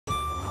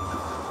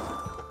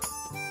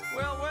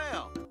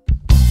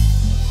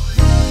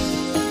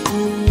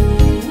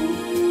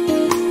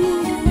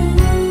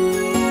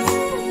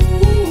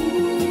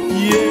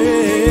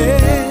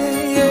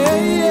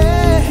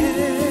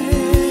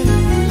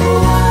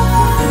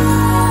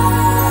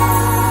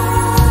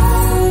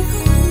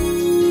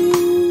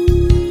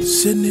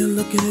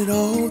looking at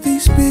all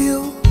these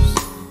bills,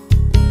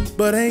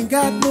 but ain't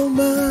got no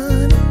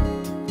money.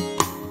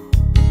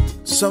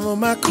 Some of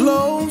my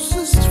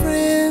closest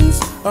friends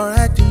are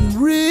acting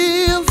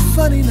real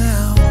funny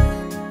now.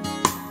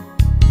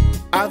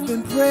 I've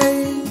been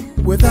praying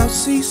without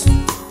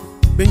ceasing,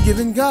 been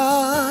giving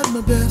God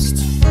my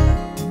best.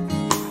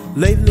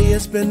 Lately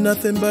it's been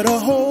nothing but a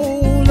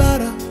whole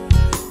lot of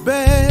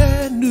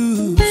bad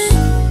news.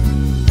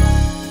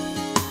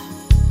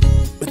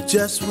 But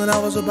just when I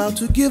was about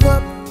to give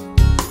up,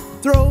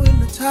 throw in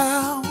the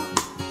towel,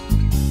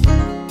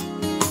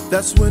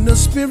 that's when the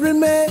Spirit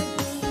man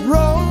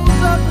rose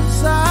up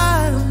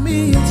inside of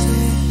me and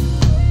said,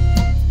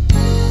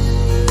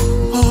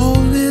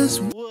 all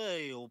is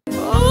well.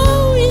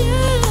 Oh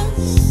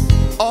yes,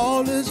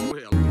 all is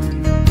well.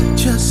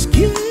 Just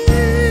give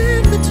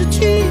it to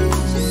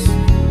Jesus.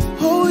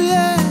 Oh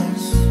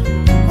yes,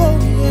 oh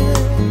yes,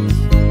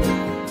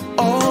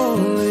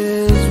 all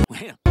is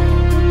well.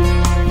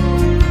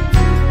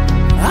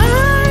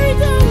 I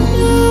don't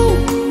know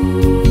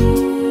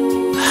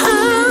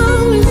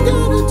how he's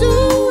gonna do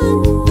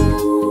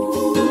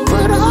it,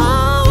 but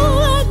all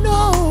I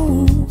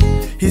know,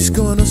 he's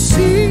gonna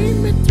see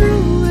me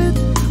through it.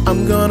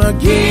 I'm gonna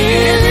give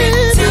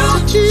it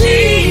to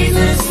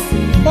Jesus.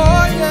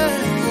 Oh yes,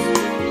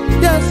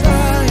 yes I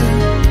am.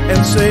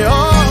 And say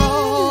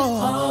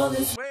all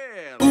is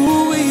well.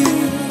 Ooh,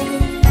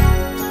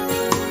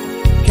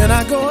 can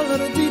I go a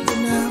little deeper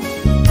now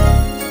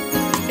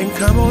and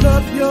come on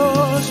up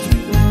your street?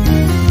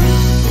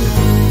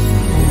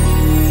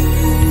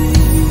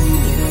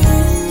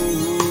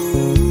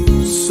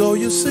 So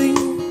you're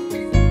single,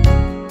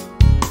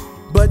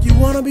 but you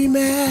wanna be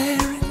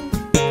married,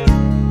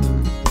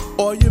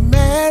 or you're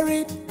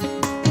married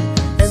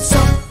and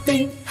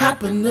something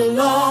happened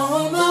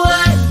along the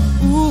way.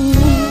 Ooh,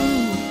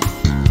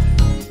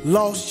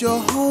 lost your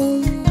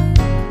home,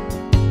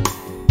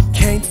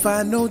 can't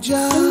find no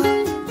job,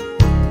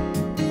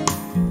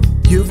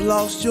 you've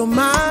lost your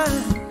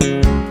mind,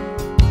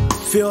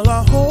 feel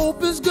our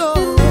hope is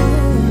gone.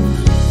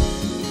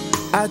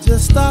 I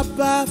just stopped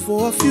by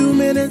for a few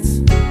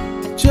minutes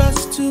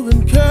just to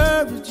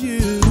encourage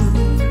you,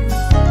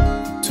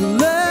 to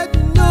let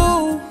you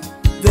know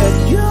that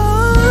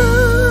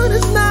God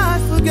is not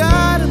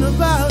forgotten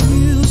about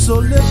you. So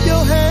lift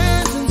your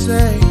hands and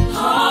say,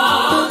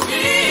 all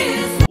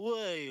is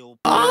well.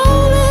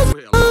 All is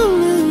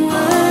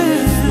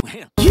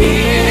well.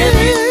 Give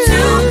it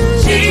to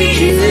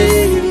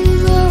Jesus.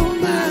 Oh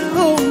my,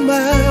 oh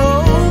my, oh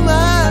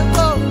my,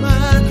 oh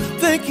my.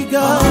 Thank you,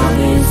 God. All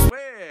is well.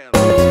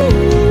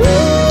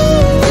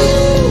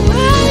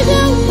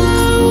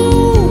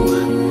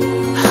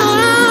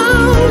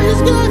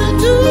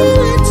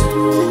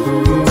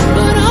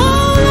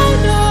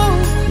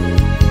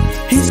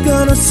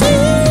 Gonna see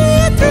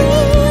it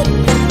through.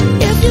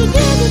 If you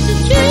give it to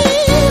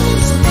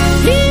Jesus,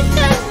 he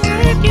can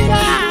work it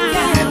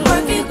out.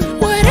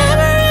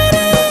 Whatever it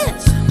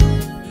is,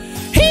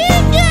 he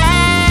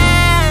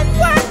can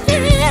work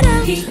it out.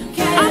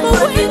 I'm a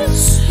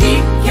witness. He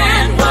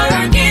can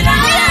work it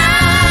out.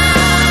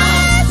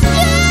 Yes,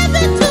 give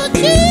it to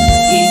Jesus.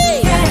 He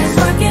can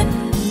work it.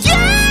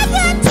 Give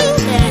it to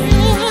him.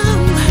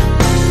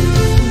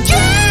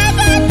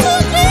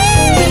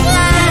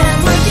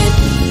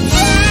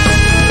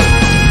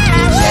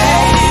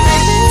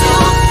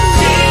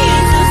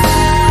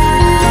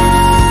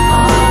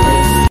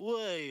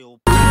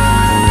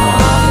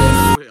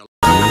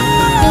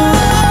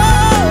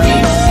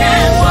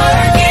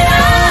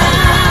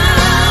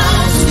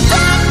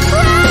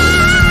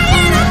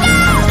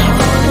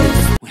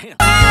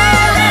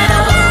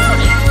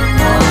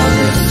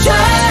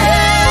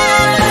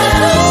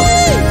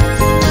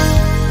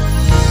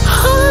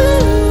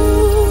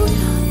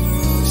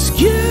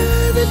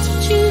 Give it to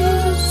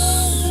Jesus.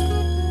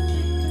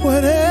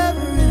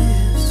 Whatever it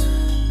is,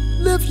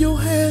 lift your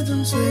hands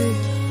and say,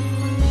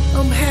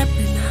 I'm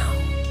happy now.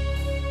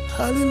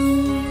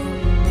 Hallelujah.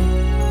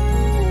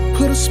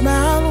 Put a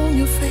smile on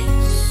your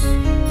face.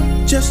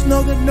 Just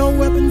know that no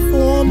weapon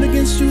formed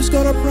against you is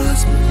gonna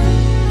prosper.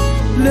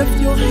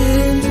 Lift your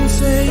hands and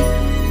say,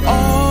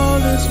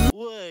 all is well.